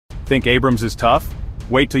Think Abrams is tough?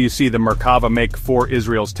 Wait till you see the Merkava Mk4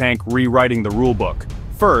 Israel's tank rewriting the rulebook.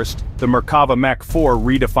 First, the Merkava Mk4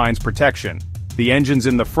 redefines protection. The engine's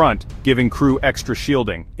in the front, giving crew extra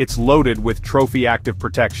shielding. It's loaded with trophy active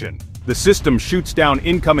protection. The system shoots down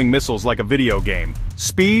incoming missiles like a video game.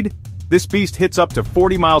 Speed? This beast hits up to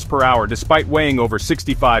 40 miles per hour despite weighing over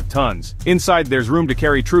 65 tons. Inside there's room to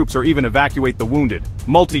carry troops or even evacuate the wounded.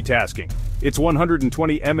 Multitasking. Its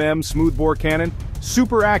 120mm smoothbore cannon?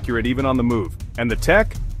 Super accurate even on the move. And the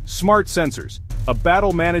tech? Smart sensors. A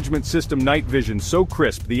battle management system night vision so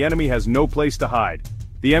crisp the enemy has no place to hide.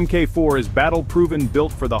 The Mk4 is battle-proven,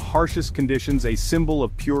 built for the harshest conditions, a symbol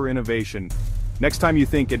of pure innovation. Next time you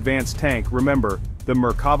think advanced tank, remember, the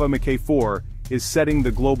Merkava Mk4 is setting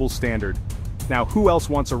the global standard. Now who else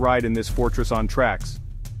wants a ride in this fortress on tracks?